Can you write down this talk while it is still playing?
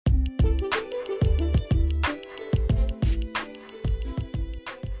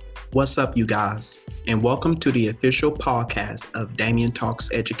What's up, you guys? And welcome to the official podcast of Damien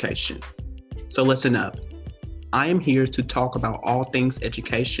Talks Education. So listen up. I am here to talk about all things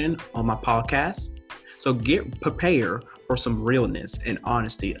education on my podcast. So get prepared for some realness and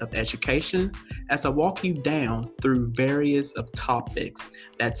honesty of education as I walk you down through various of topics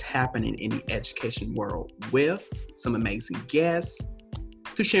that's happening in the education world with some amazing guests,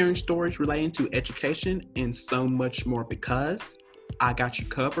 to sharing stories relating to education and so much more, because I got you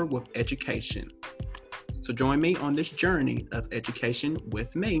covered with education. So join me on this journey of education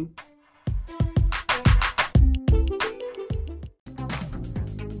with me.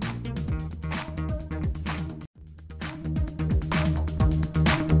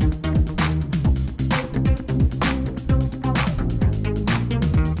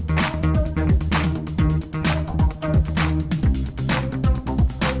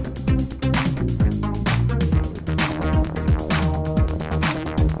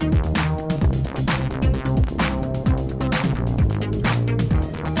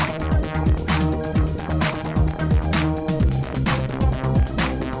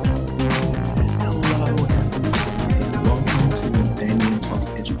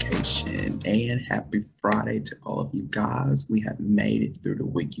 And happy Friday to all of you guys. We have made it through the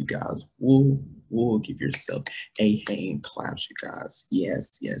week, you guys. We'll give yourself a hand claps, you guys.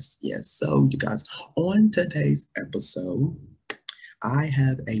 Yes. So, you guys, on today's episode, I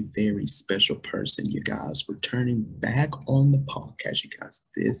have a very special person, you guys, returning back on the podcast, you guys,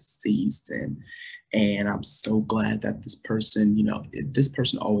 this season. And I'm so glad that this person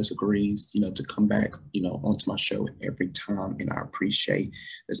always agrees, to come back, onto my show every time. And I appreciate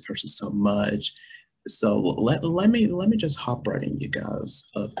this person so much. So let me just hop right in, you guys,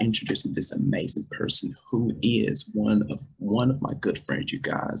 of introducing this amazing person who is one of my good friends, you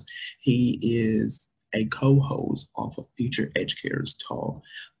guys. He is a co-host off of Future Educators Talk,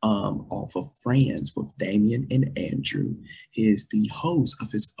 off of Friends with Damien and Andrew. He is the host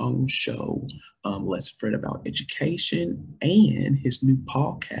of his own show, Let's Frett About Education, and his new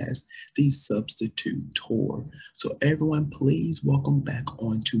podcast, The Substitute Tour. So everyone, please welcome back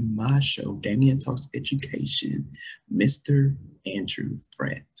onto my show, Damien Talks Education, Mr. Andrew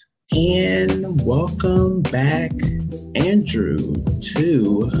Frett. And welcome back, Andrew,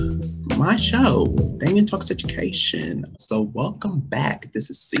 to my show, Damien Talks Education. So welcome back. This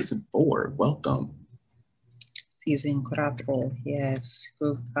is season 4. Welcome. Season 4, yes.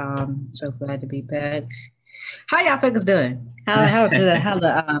 So glad to be back. How y'all folks doing? How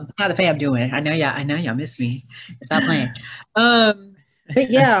the fam doing? I know y'all miss me. Stop playing. But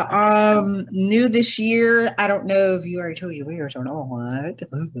yeah, new this year. I don't know if you already told your viewers or not. So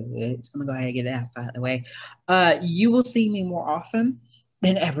I'm gonna go ahead and get that out of the way. You will see me more often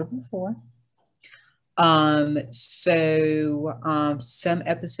than ever before. Some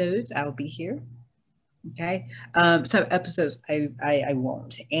episodes I'll be here. Okay. Some episodes I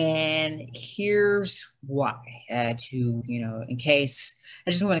won't. And here's why. In case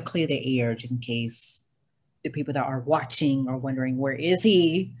I just want to clear the air, just in case the people that are watching are wondering where is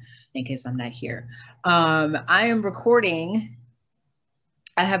he, in case I'm not here. I am recording.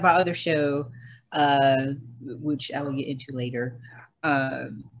 I have my other show, which I will get into later,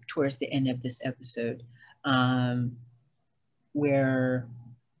 towards the end of this episode, where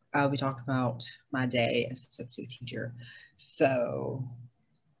I'll be talking about my day as a substitute teacher. So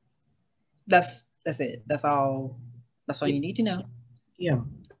that's it. That's all you need to know. Yeah.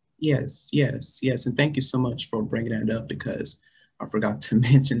 Yes. And thank you so much for bringing that up, because I forgot to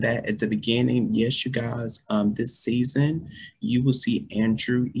mention that at the beginning. Yes, you guys, this season, you will see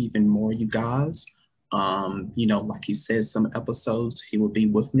Andrew even more, you guys. Like he said, some episodes he will be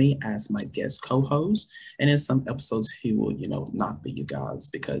with me as my guest co-host, and in some episodes he will, not be, you guys,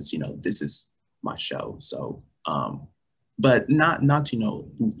 because this is my show. So, but not to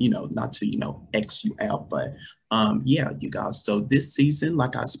X you out, but yeah, you guys. So this season,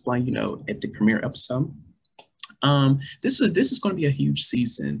 like I explained, at the premiere episode, this is going to be a huge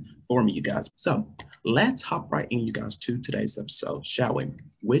season for me, you guys. So let's hop right in, you guys, to today's episode, shall we?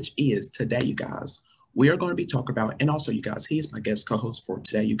 Which is today, you guys. We are going to be talking about, and also, you guys, he is my guest co-host for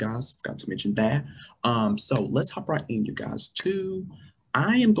today, you guys. Forgot to mention that. So let's hop right in, you guys.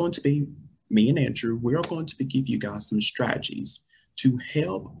 Me and Andrew, we are going to give you guys some strategies to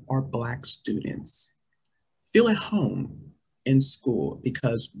help our Black students feel at home in school,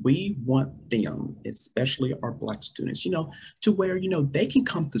 because we want them, especially our Black students, to where, they can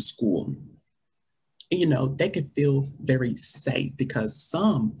come to school they can feel very safe, because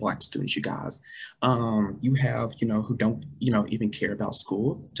some Black students, you guys, you have, who don't, even care about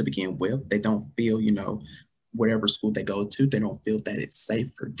school to begin with. They don't feel, whatever school they go to, they don't feel that it's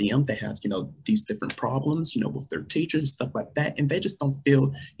safe for them. They have, these different problems, with their teachers and stuff like that. And they just don't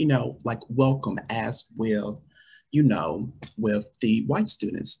feel, like welcome as with, with the white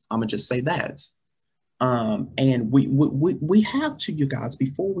students. I'm gonna just say that. And we have to, you guys,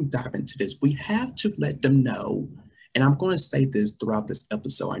 before we dive into this, we have to let them know, and I'm going to say this throughout this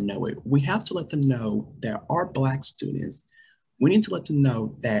episode, I know it, we have to let them know that our Black students, we need to let them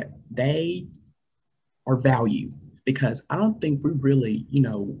know that they are valued, because I don't think we really,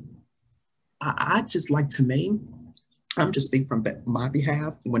 I just like, to me, I'm just speaking from my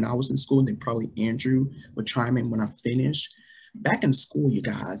behalf. When I was in school, and then probably Andrew would chime in when I finish. Back in school, you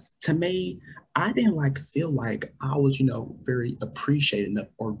guys, to me, I didn't feel like I was, very appreciated enough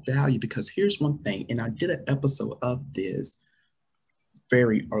or valued, because here's one thing, and I did an episode of this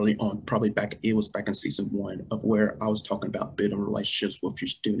very early on, probably it was back in season 1, of where I was talking about building relationships with your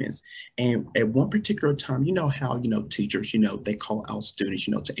students. And at one particular time, you know how, teachers, they call out students,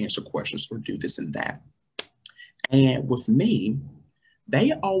 to answer questions or do this and that. And with me,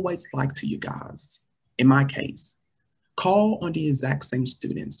 they always like to, you guys, in my case, call on the exact same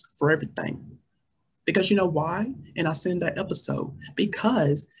students for everything. Because you know why? And I said in that episode,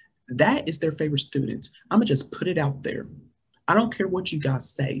 because that is their favorite students. I'm going to just put it out there. I don't care what you guys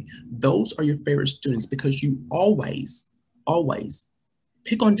say. Those are your favorite students, because you always, always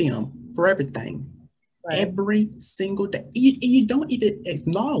pick on them for everything. Right. Every single day. You don't even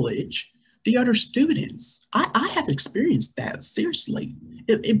acknowledge the other students. I have experienced that, seriously.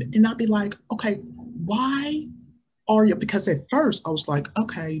 And I'd be like, okay, why are you? Because at first I was like,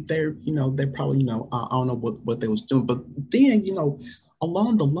 okay, they're probably, I don't know what they was doing. But then,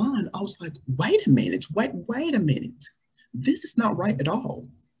 along the line, I was like, wait a minute. This is not right at all.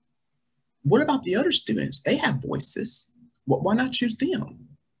 What about the other students? They have voices. Why not choose them?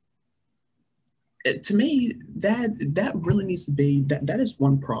 To me, that really needs to be, that is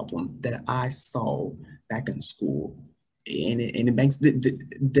one problem that I saw back in school. And it makes, did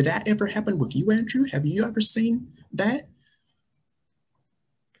that ever happen with you, Andrew? Have you ever seen that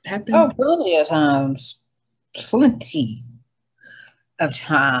happen? Oh, plenty of times. Plenty of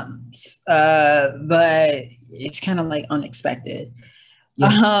times. But it's kind of like unexpected.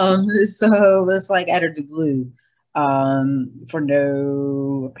 Yeah. So it's like out of the blue. For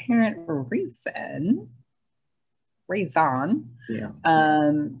no apparent reason. Yeah.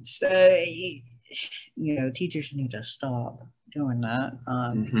 So teachers need to stop doing that.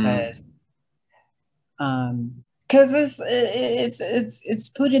 Because it's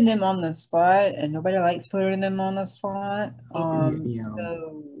putting them on the spot, and nobody likes putting them on the spot.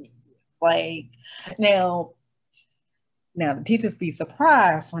 So like now the teachers be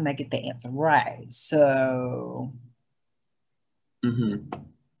surprised when they get the answer right. So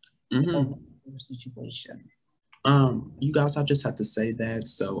situation. You guys, I just have to say that.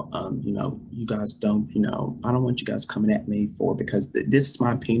 So, you guys don't, I don't want you guys coming at me because this is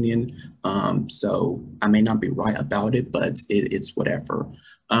my opinion. So I may not be right about it, but it's whatever.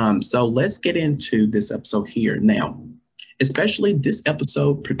 So let's get into this episode here now. Especially this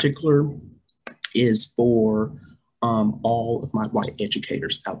episode particular is for all of my white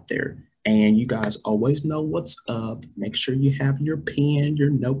educators out there. And you guys always know what's up. Make sure you have your pen, your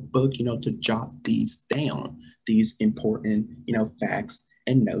notebook, to jot these down, these important, facts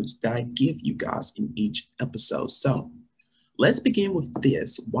and notes that I give you guys in each episode. So let's begin with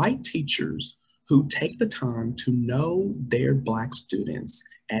this. White teachers who take the time to know their Black students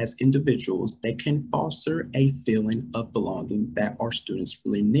as individuals, they can foster a feeling of belonging that our students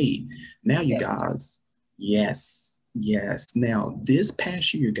really need. Now, you guys, yes. Now, this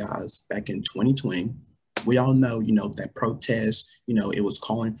past year, guys, back in 2020, we all know, that protest, it was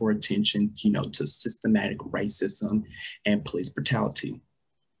calling for attention, to systematic racism and police brutality.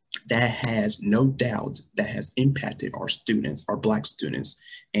 That has no doubt that has impacted our students, our Black students.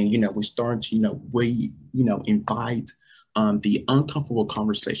 And, we're starting to, invite the uncomfortable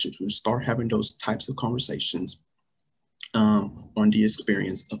conversations. We start having those types of conversations on the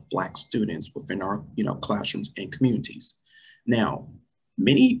experience of Black students within our, classrooms and communities. Now,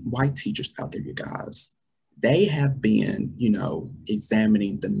 many white teachers out there, you guys, they have been,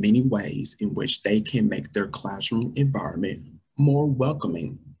 examining the many ways in which they can make their classroom environment more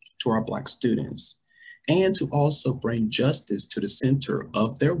welcoming to our Black students, and to also bring justice to the center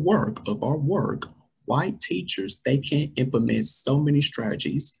of their work, of our work. White teachers, they can implement so many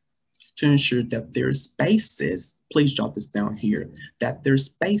strategies to ensure that their spaces, please jot this down here, that their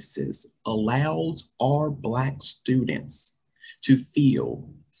spaces allows our Black students to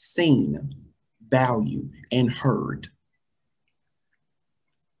feel seen, valued, and heard.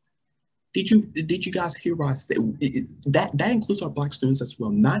 Did you guys hear what I said? That includes our Black students as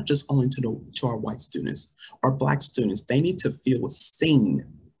well, not just only to our white students. Our Black students, they need to feel seen,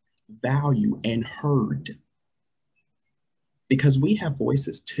 valued, and heard, because we have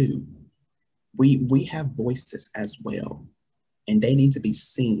voices too. We have voices as well, and they need to be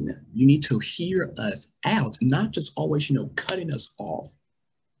seen. You need to hear us out, not just always, cutting us off.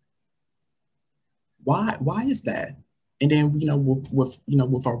 Why is that? And then,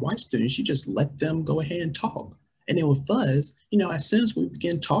 with our white students, you just let them go ahead and talk. And then with us, as soon as we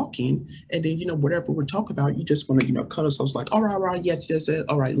begin talking, and then, whatever we're talking about, you just want to, cut us off, like, all right, yes, yes, yes,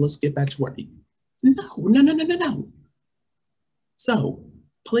 all right, let's get back to work. No, no, no, no, no, no. So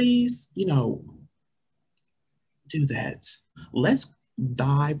please, do that. Let's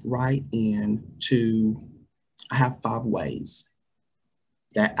dive right into, I have 5 ways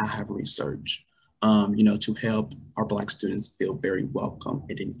that I have researched, to help our Black students feel very welcome.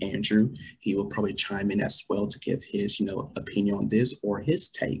 And then Andrew, he will probably chime in as well to give his, opinion on this, or his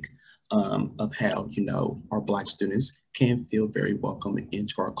take of how, our Black students can feel very welcome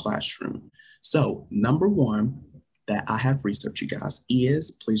into our classroom. So number 1 that I have researched, you guys,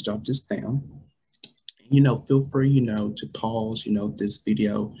 is, please jot this down. Feel free, to pause, this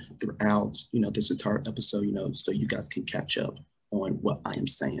video throughout, this entire episode, so you guys can catch up on what I am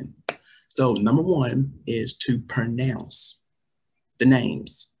saying. So number 1 is to pronounce the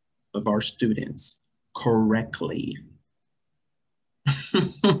names of our students correctly.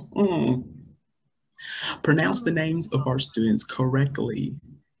 Pronounce the names of our students correctly.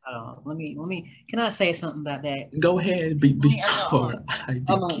 Can I say something about that? Go ahead, before I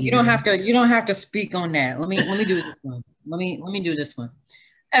begin. You don't have to speak on that. Let me do this one. Let me do this one.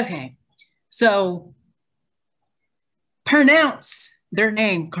 Okay. So pronounce their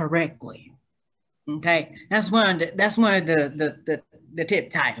name correctly. Okay. That's one of the tip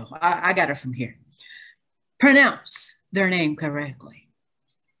title. I got it from here. Pronounce their name correctly.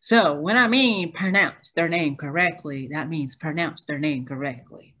 So when I mean pronounce their name correctly, that means pronounce their name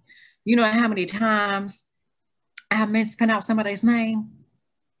correctly. You know how many times I have mispronounced somebody's name?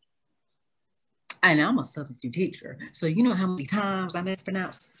 And I'm a substitute teacher. So you know how many times I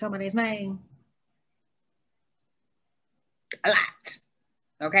mispronounced somebody's name? A lot.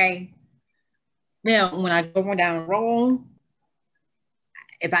 Okay. Now, when I go down wrong,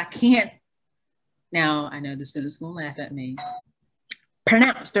 if I can't, now I know the students will laugh at me,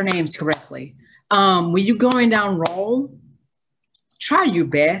 pronounce their names correctly. When you're going down wrong, try your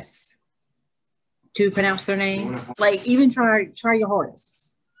best to pronounce their names. Like, even try your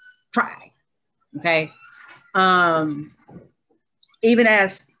hardest. Try. Okay. Even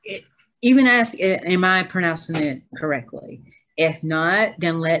as am I pronouncing it correctly? If not,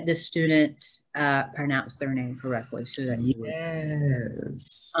 then let the students pronounce their name correctly so that you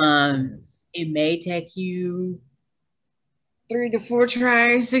yes. It may take you 3 to 4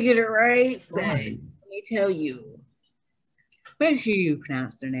 tries to get it right. Right. Let me tell you, make sure you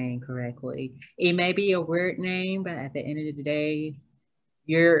pronounce their name correctly. It may be a weird name, but at the end of the day,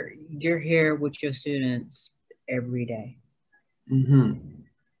 you're here with your students every day.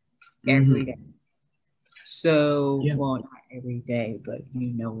 Every day. So, yeah. Well, not every day, but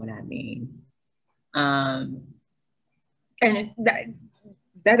you know what I mean. And that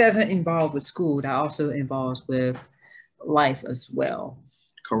doesn't involve with school. That also involves with life as well.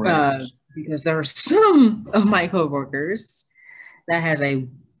 Correct. Because there are some of my coworkers that has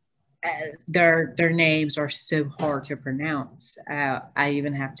their names are so hard to pronounce. I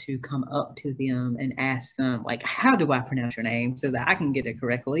even have to come up to them and ask them, like, how do I pronounce your name so that I can get it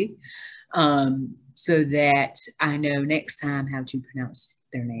correctly, so that I know next time how to pronounce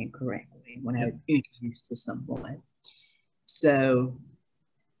their name correctly when I introduce to someone. So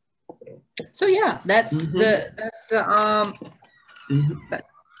yeah, that's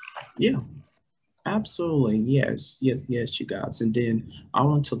yeah. Absolutely. Yes, you guys. And then I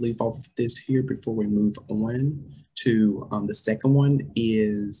want to leave off this here before we move on to the second one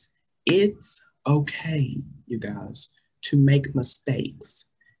is, it's okay, you guys, to make mistakes,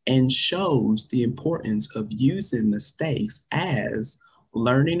 and shows the importance of using mistakes as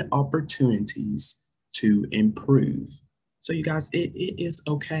learning opportunities to improve. So you guys, it is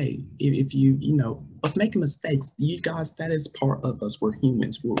okay if you of making mistakes. You guys, that is part of us. We're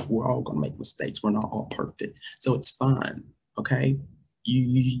humans. We're all gonna make mistakes. We're not all perfect, so it's fine. Okay,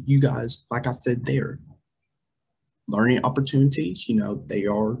 you guys, like I said, there, learning opportunities. They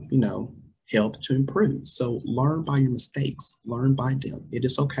are help to improve. So learn by your mistakes. Learn by them. It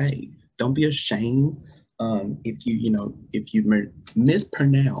is okay. Don't be ashamed if you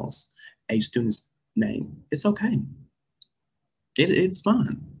mispronounce a student's name. It's okay. It's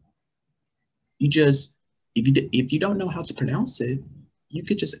fine. You just, if you don't know how to pronounce it, you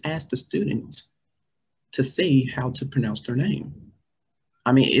could just ask the student to see how to pronounce their name.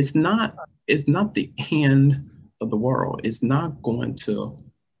 I mean, it's not the end of the world. It's not going to.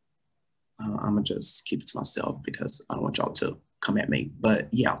 I'm gonna just keep it to myself because I don't want y'all to come at me. But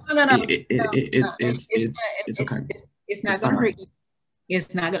yeah, No, no, no, no. it's okay. It's It's not gonna fine. hurt you.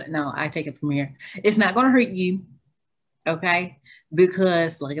 It's not gonna. No, I take it from here. It's not gonna hurt you, okay?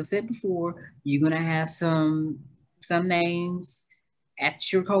 Because, like I said before, you're gonna have some names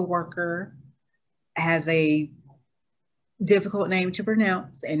at your coworker has a difficult name to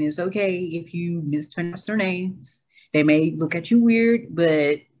pronounce, and it's okay if you mispronounce their names. They may look at you weird,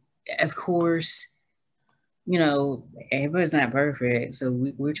 but of course, everybody's not perfect, so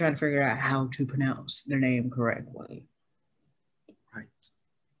we're trying to figure out how to pronounce their name correctly. Right.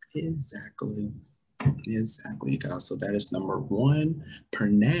 Exactly. Exactly, you guys. So that is number one.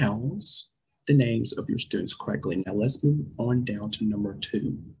 Pronounce the names of your students correctly. Now let's move on down to number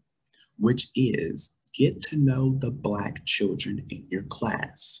two, which is get to know the Black children in your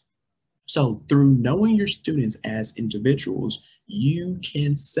class. So through knowing your students as individuals, you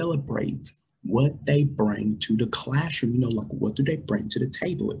can celebrate what they bring to the classroom. Like what do they bring to the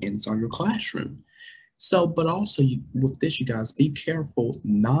table inside your classroom? So, but also with this, you guys, be careful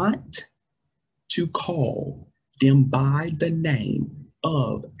not to call them by the name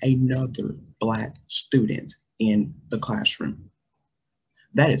of another Black student in the classroom.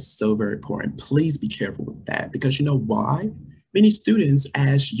 That is so very important. Please be careful with that because you know why? Many students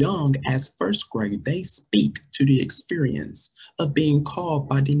as young as first grade, they speak to the experience of being called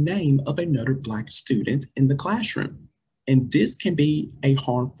by the name of another Black student in the classroom. And this can be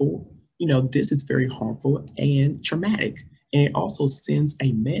this is very harmful and traumatic. And it also sends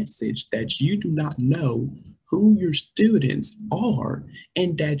a message that you do not know who your students are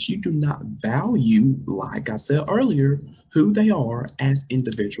and that you do not value, like I said earlier, who they are as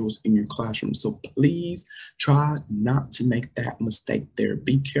individuals in your classroom. So please try not to make that mistake there.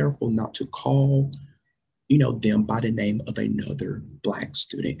 Be careful not to call, them by the name of another Black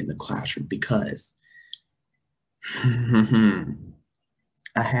student in the classroom because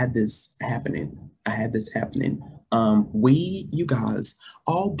I had this happening. You guys,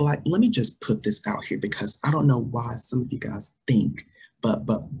 all Black, let me just put this out here because I don't know why some of you guys think, but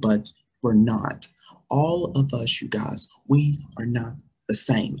we're not. All of us, you guys, we are not the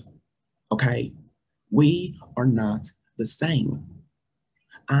same. Okay? We are not the same.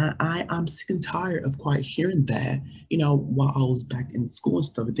 I'm sick and tired of quite hearing that, while I was back in school and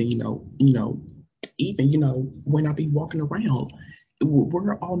stuff, and then, even, when I be walking around,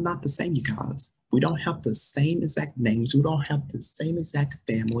 we're all not the same, you guys. We don't have the same exact names. We don't have the same exact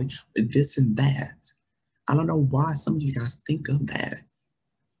family, this and that. I don't know why some of you guys think of that.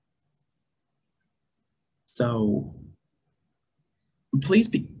 So please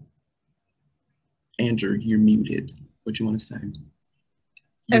be, Andrew, you're muted. What you want to say?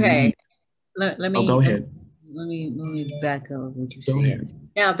 You're Okay. Let Oh, go ahead. Let me back up what you Go said. ahead.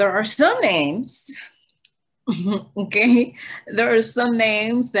 Now there are some names. Okay, there are some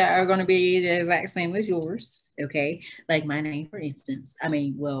names that are going to be the exact same as yours. Okay, like my name, for instance. I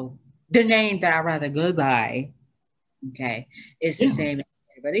mean, well, the name that I rather go by, okay, is the same as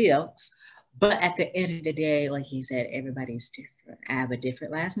everybody else. But at the end of the day, like you said, everybody's different. I have a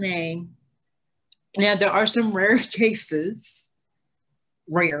different last name. Now there are some rare cases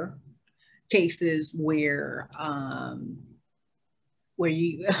where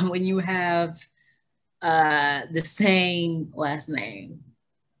you when you have the same last name.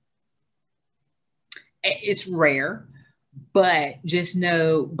 It's rare, but just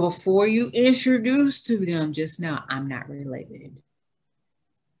know before you introduce to them, just know I'm not related.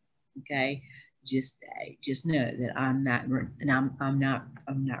 Okay, just know that I'm not, and I'm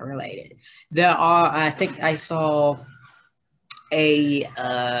not related. I think I saw a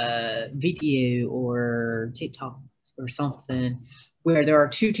video or TikTok or something where there are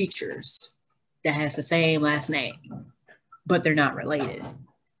two teachers that has the same last name, but they're not related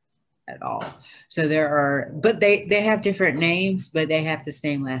at all. So but they have different names, but they have the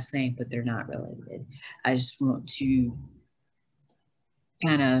same last name, but they're not related. I just want to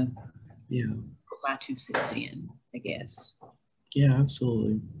kind of put my 2 cents in, I guess. Yeah,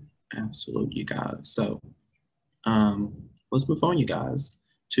 absolutely. Absolutely, you guys. So let's move on, you guys,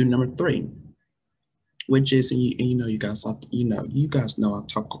 to number 3, which is, you guys, you guys know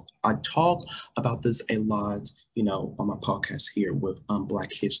I talk about this a lot, on my podcast here with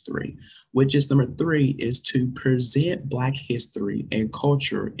Black history, which is number 3 is to present Black history and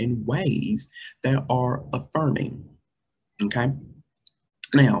culture in ways that are affirming. Okay.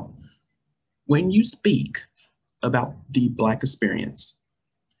 Now, When you speak about the Black experience,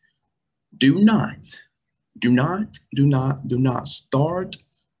 do not, do not start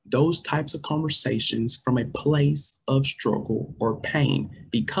those types of conversations from a place of struggle or pain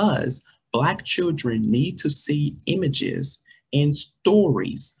because Black children need to see images and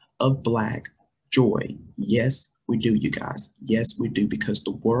stories of Black joy. Yes, we do, you guys. Yes, we do, because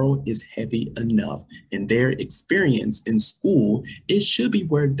the world is heavy enough and their experience in school, it should be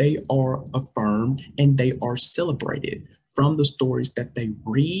where they are affirmed and they are celebrated from the stories that they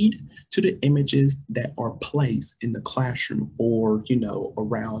read to the images that are placed in the classroom or,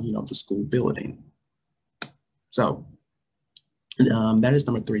 around, the school building. So that is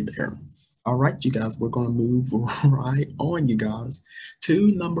number 3 there. All right, you guys, we're going to move right on, you guys,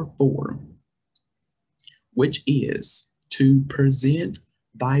 to number 4, which is to present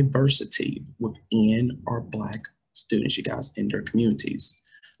diversity within our Black students, you guys, in their communities.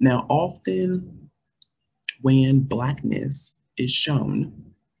 Now, often when Blackness is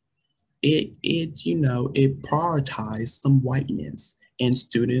shown, it prioritizes some whiteness and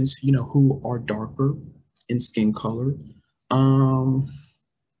students, who are darker in skin color.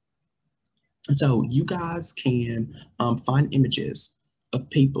 So you guys can find images of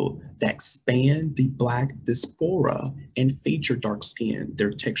people that expand the Black diaspora and feature dark skin,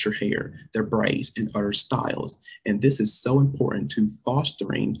 their texture hair, their braids, and other styles. And this is so important to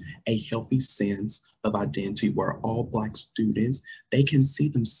fostering a healthy sense of identity where all Black students, they can see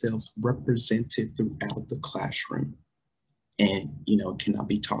themselves represented throughout the classroom. And, it cannot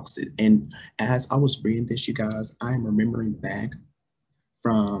be toxic. And as I was reading this, you guys, I'm remembering back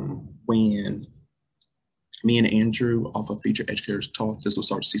from when me and Andrew off of Feature Educators Talk, this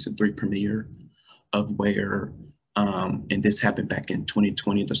was our season 3 premiere of where, and this happened back in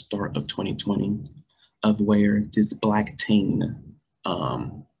 2020, the start of 2020, of where this Black teen,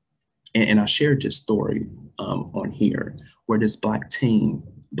 and I shared this story on here, where this Black teen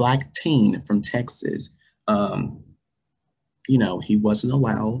from Texas, he wasn't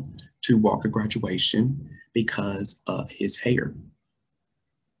allowed to walk at graduation because of his hair.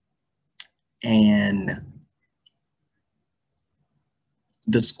 And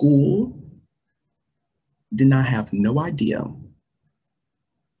the school did not have no idea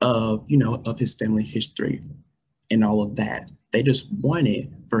of, of his family history and all of that. They just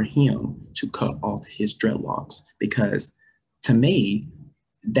wanted for him to cut off his dreadlocks because to me,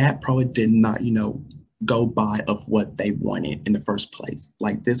 that probably did not, go by of what they wanted in the first place.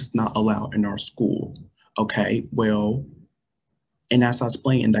 Like, this is not allowed in our school. Okay, well, and as I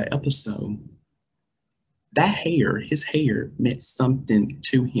explained in that episode, his hair meant something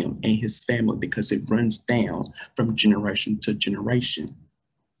to him and his family because it runs down from generation to generation.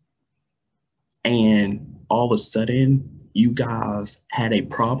 And all of a sudden, you guys had a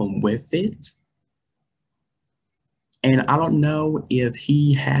problem with it. And I don't know if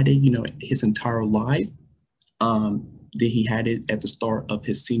he had it, his entire life. Did he had it at the start of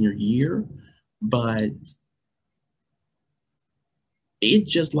his senior year? But it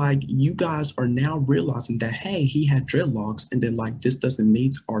just like you guys are now realizing that, hey, he had dreadlocks and then like this doesn't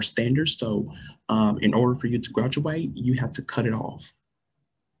meet our standards. So in order for you to graduate, you have to cut it off.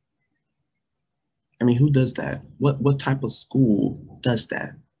 I mean, who does that? What type of school does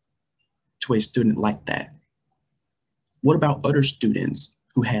that to a student like that? What about other students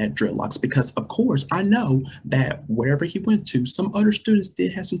who had dreadlocks? Because of course, I know that wherever he went to, some other students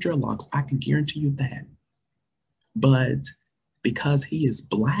did have some dreadlocks. I can guarantee you that. But because he is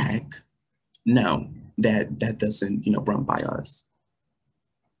Black, no, that doesn't, run by us.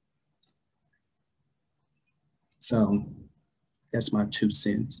 So that's my 2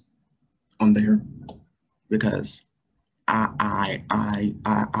 cents on there, because I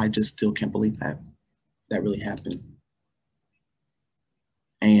just still can't believe that really happened.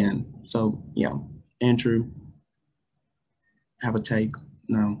 And so, yeah, Andrew, have a take?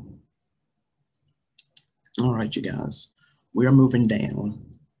 No. All right, you guys. We are moving down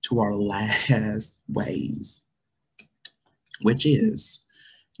to our last ways, which is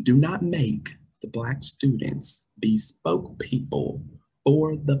do not make the Black students be spokespeople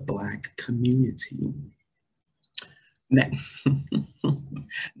for the Black community.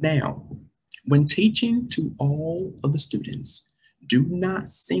 Now, when teaching to all of the students, do not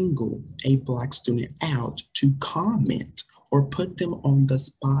single a Black student out to comment or put them on the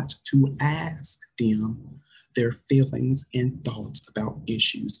spot to ask them their feelings and thoughts about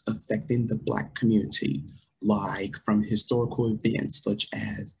issues affecting the Black community, like from historical events such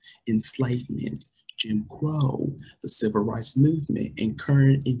as enslavement, Jim Crow, the Civil Rights Movement, and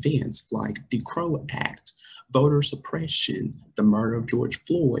current events like the Crow Act, voter suppression, the murder of George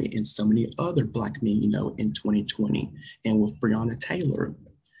Floyd, and so many other Black men, in 2020, and with Breonna Taylor,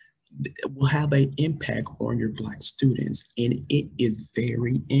 will have an impact on your Black students. And it is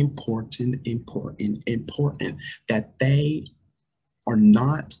very important that they are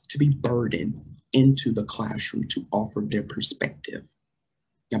not to be burdened into the classroom to offer their perspective.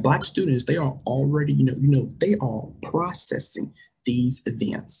 Now, Black students, they are already, they are processing these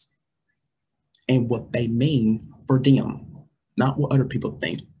events and what they mean for them, not what other people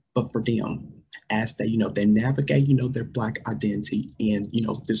think, but for them as they, they navigate, their Black identity in,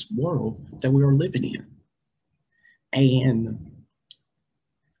 this world that we are living in. And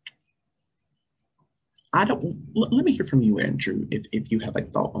let me hear from you, Andrew, if you have a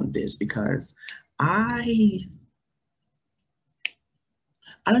thought on this, because I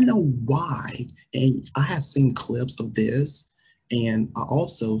don't know why, and I have seen clips of this, and I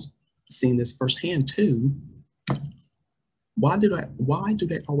also seen this firsthand too. Why do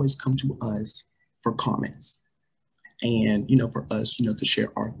they always come to us for comments? And for us, to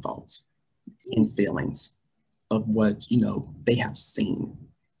share our thoughts and feelings of what they have seen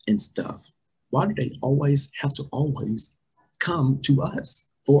and stuff. Why do they always have to come to us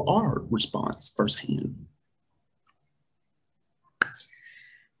for our response firsthand?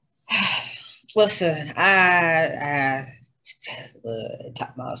 Listen, I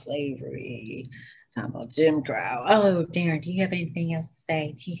talk about slavery, talk about Jim Crow. Oh, Darren, do you have anything else to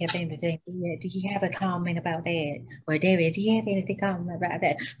say? Do you have anything? Do you have a comment about that? Or David, do you have anything to comment about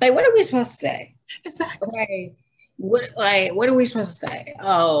that? Like, what are we supposed to say? Exactly. What are we supposed to say?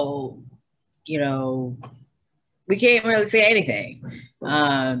 Oh, we can't really say anything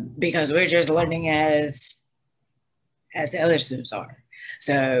because we're just learning as the other students are.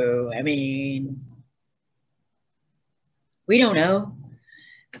 So, I mean, we don't know.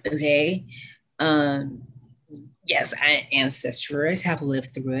 Okay. Yes, ancestors have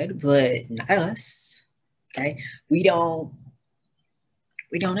lived through it, but not us. Okay. We don't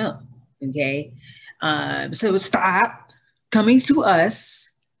know. Okay. So stop coming to us.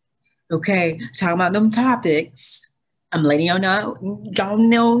 Okay. Talking about them topics. I'm letting y'all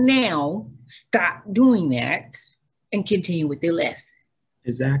know now. Stop doing that and continue with the lesson.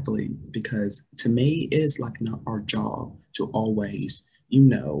 Exactly, because to me, it is like not our job to always,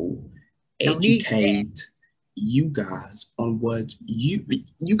 educate you guys on what you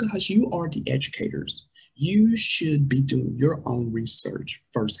guys, you are the educators. You should be doing your own research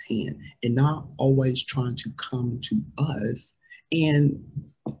firsthand and not always trying to come to us and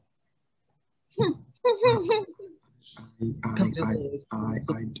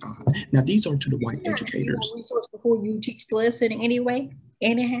now these are to the white educators. Resource before you teach the lesson anyway,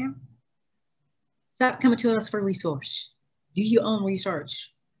 anyhow. Stop coming to us for resource. Do your own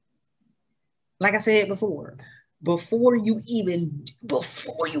research. Like I said before you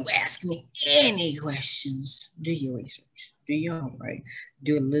ask me any questions, do your research. Do your own, right?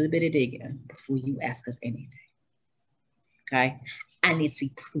 Do a little bit of digging before you ask us anything. Okay? I need to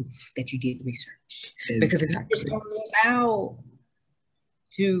see proof that you did research. Exactly. Because if you just throw this out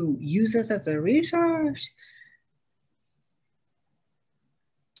to use us as a resource,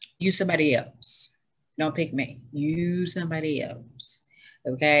 use somebody else. Don't pick me. Use somebody else.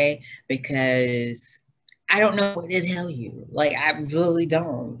 Okay? Because I don't know what to tell you. Like, I really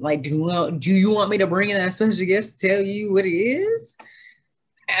don't. Like, do you want me to bring in that special guest to tell you what it is?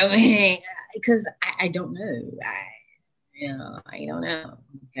 I mean, because I don't know. I don't know.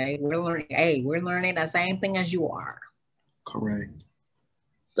 Okay, we're learning the same thing as you are. Correct.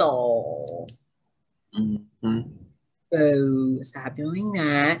 So, so stop doing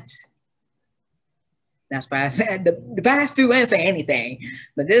that. That's why I said the past two didn't say anything,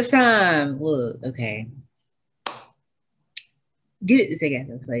 but this time, look, okay, get it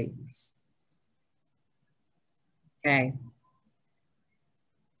together, please. Okay.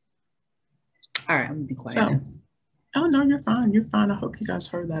 All right, I'm gonna be quiet. So, oh no, you're fine. You're fine. I hope you guys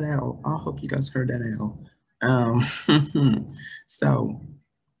heard that out. So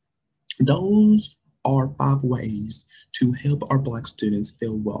those are 5 ways to help our Black students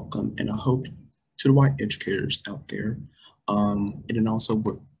feel welcome, and I hope to the white educators out there, and then also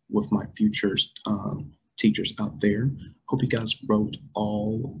with my future teachers out there. Hope you guys wrote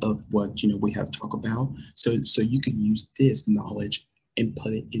all of what we have talked about, so you can use this knowledge and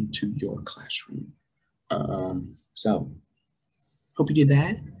put it into your classroom. So hope you did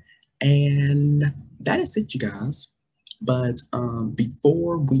that, and that is it, you guys. But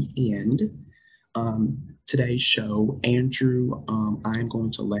before we end, Today's show, Andrew, I'm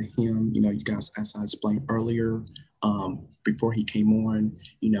going to let him, you guys, as I explained earlier, before he came on,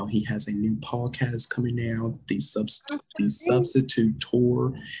 he has a new podcast coming out, the Substitute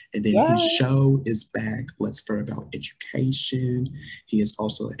Tour, and then his show is back, Let's Fair About Education. He is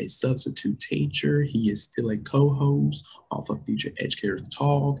also a substitute teacher. He is still a co-host off of Future Educator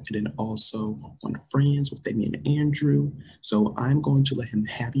Talk, and then also on Friends with Damien and Andrew. So I'm going to let him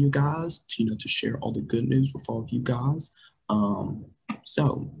have you guys, to share all the good news with all of you guys.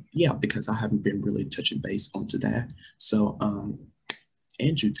 So yeah, because I haven't been really touching base onto that. So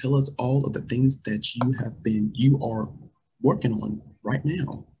Andrew, tell us all of the things that you are working on right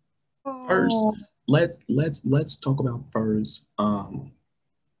now. First, let's talk about first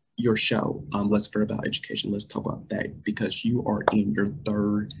your show, Let's Fair About Education. Let's talk about that because you are in your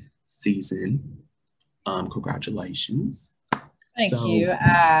third season. Congratulations. Thank you.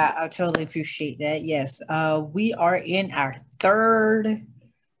 I totally appreciate that. Yes, we are in our third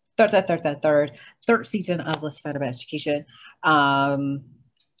season of Let's Fight About Education.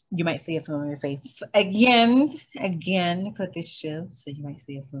 You might see a familiar face again for this show, so you might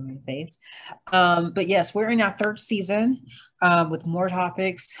see a familiar face. But yes, we're in our third season with more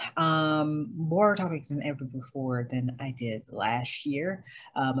topics than ever before than I did last year.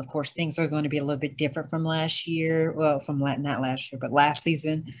 Of course, things are going to be a little bit different from last year. Well, not last year, but last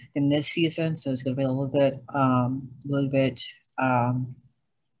season than this season. So it's going to be a little bit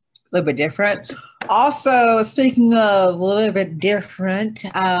different. Also, speaking of a little bit different,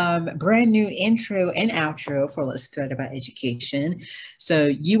 brand new intro and outro for Let's Fight About Education. So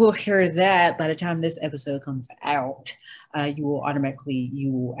you will hear that by the time this episode comes out. You will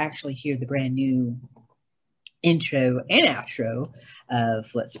actually hear the brand new intro and outro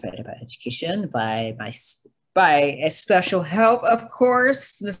of Let's Fight About Education by a special help, of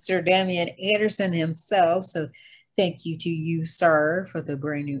course, Mr. Damian Anderson himself. So thank you to you, sir, for the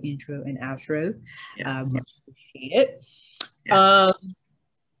brand new intro and outro. Yes. Appreciate it. Yes.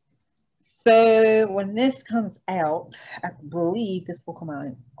 So when this comes out, I believe this will come out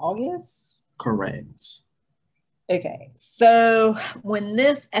in August. Correct. Okay. So when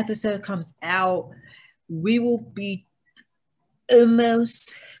this episode comes out, we will be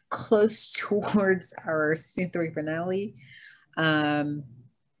almost close towards our season 3 finale.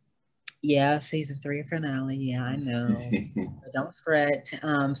 Yeah, season 3 finale. Yeah, I know. But don't fret.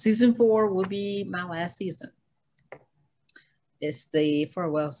 Season 4 will be my last season. It's the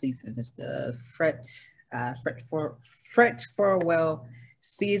farewell season. It's the Frett farewell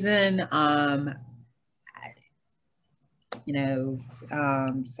season. I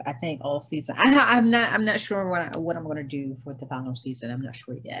think all season. I'm not sure what I'm going to do for the final season. I'm not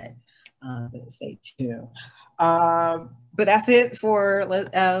sure yet. But stay tuned. But that's it for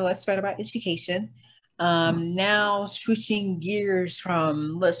Let's Fight About Education. Now switching gears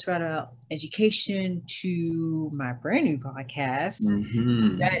from Let's Fight About Education to my brand new podcast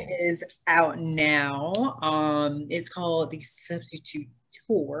that is out now. It's called The Substitute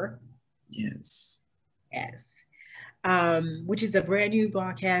Tour. Yes. Which is a brand new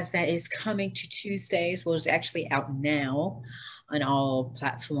podcast that is coming to Tuesdays. Well, it's actually out now on all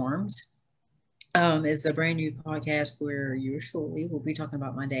platforms. It's a brand new podcast where usually we'll be talking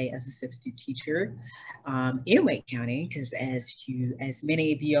about my day as a substitute teacher in Wake County, because as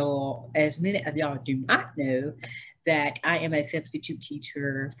many of y'all do not know, that I am a substitute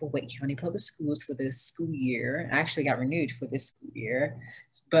teacher for Wake County Public Schools for this school year. I actually got renewed for this school year,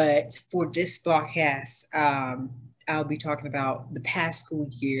 but for this podcast, I'll be talking about the past school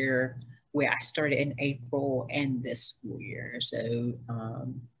year where I started in April and this school year. So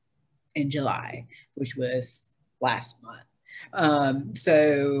in July, which was last month.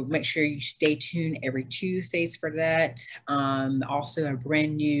 So make sure you stay tuned every Tuesdays for that. Also a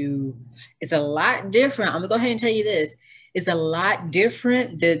brand new, it's a lot different. I'm gonna go ahead and tell you this. It's a lot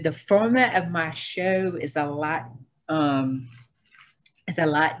different. The format of my show is a lot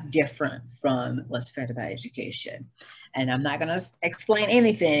different from Let's Fight About Education. And I'm not going to explain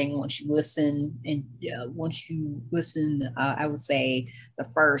anything once you listen. And I would say the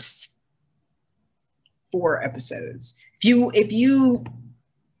first 4 episodes. If you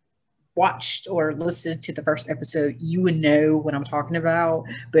watched or listened to the first episode, you would know what I'm talking about.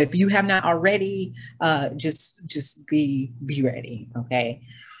 But if you have not already, just be ready, okay?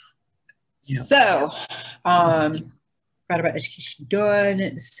 Yep. So, Fight About Education done.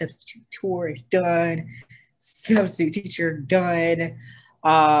 The Substitute Tour is done. Substitute Teacher done.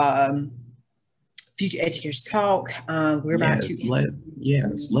 Future Educators Talk. We're about to.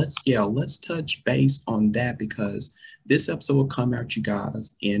 Let's touch base on that, because this episode will come out, you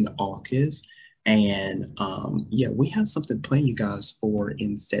guys, in August. And yeah, we have something planned, you guys, for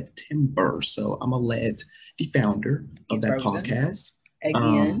in September. So I'm gonna let the founder of He's that frozen podcast.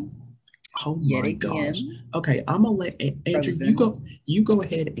 again, Um, oh yet my gosh. again. Okay, I'm gonna let Andrew. You Frozen, go. You go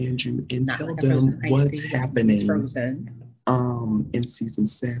ahead, Andrew, and not tell like a frozen them ice what's cube. He's happening frozen. in season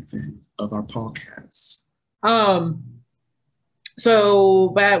 7 of our podcast. Um. So,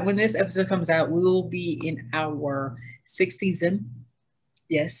 but when this episode comes out, we will be in our sixth season.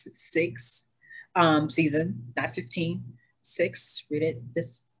 Yes, six season, not 15. Six. Read it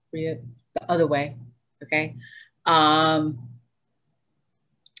this. Read it the other way. Okay. Um.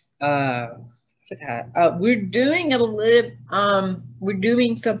 Forgot. We're doing a little. We're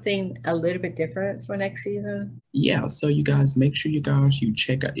doing something a little bit different for next season. Yeah, so you guys make sure you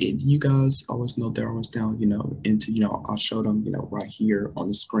check out it. You guys always know they're always down, into, I'll show them, right here on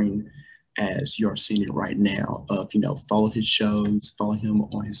the screen as you're seeing it right now of, follow his shows, follow him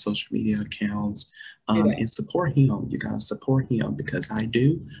on his social media accounts, and support him. You guys support him because I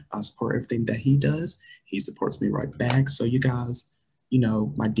support everything that he does. He supports me right back. So you guys,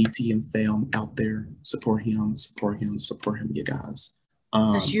 my DTM fam out there, support him, support him, support him, you guys.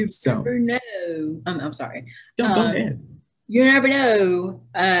 Because you So never know. I'm sorry. don't go ahead. You never know.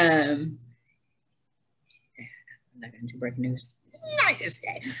 I'm not going to do breaking news. Not just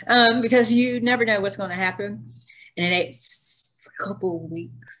because you never know what's going to happen in the next couple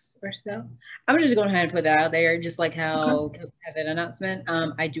weeks or so. I'm just going to have to put that out there, just like how Coach has an announcement.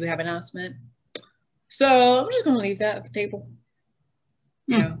 I do have an announcement. So I'm just going to leave that at the table.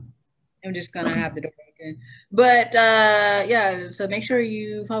 You know, I'm just going to have the door open. But yeah, so make sure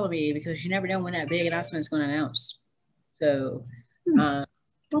you follow me because you never know when that big announcement is going to announce. So,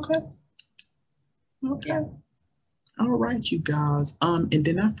 okay. Yeah. All right, you guys. And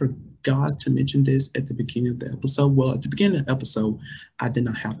then I forgot to mention this at the beginning of the episode. Well, at the beginning of the episode, I did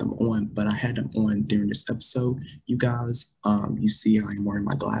not have them on, but I had them on during this episode. You guys, you see I am wearing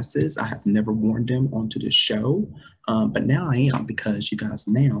my glasses. I have never worn them onto the show. But now I am because you guys,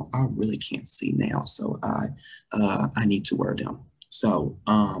 now I really can't see now. So I need to wear them. So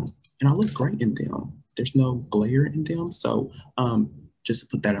and I look great in them. There's no glare in them. So just to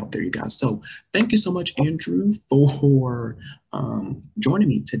put that out there, you guys. So thank you so much, Andrew, for joining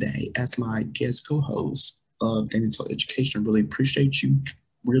me today as my guest co-host of Dental Education. Really appreciate you.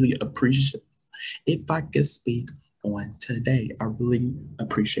 Really appreciate if I could speak on today. I really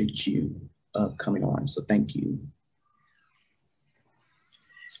appreciate you coming on. So thank you.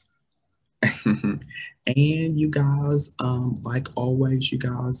 And you guys, like always, you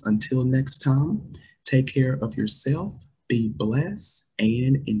guys, until next time, take care of yourself, be blessed,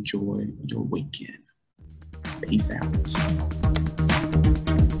 and enjoy your weekend. Peace out.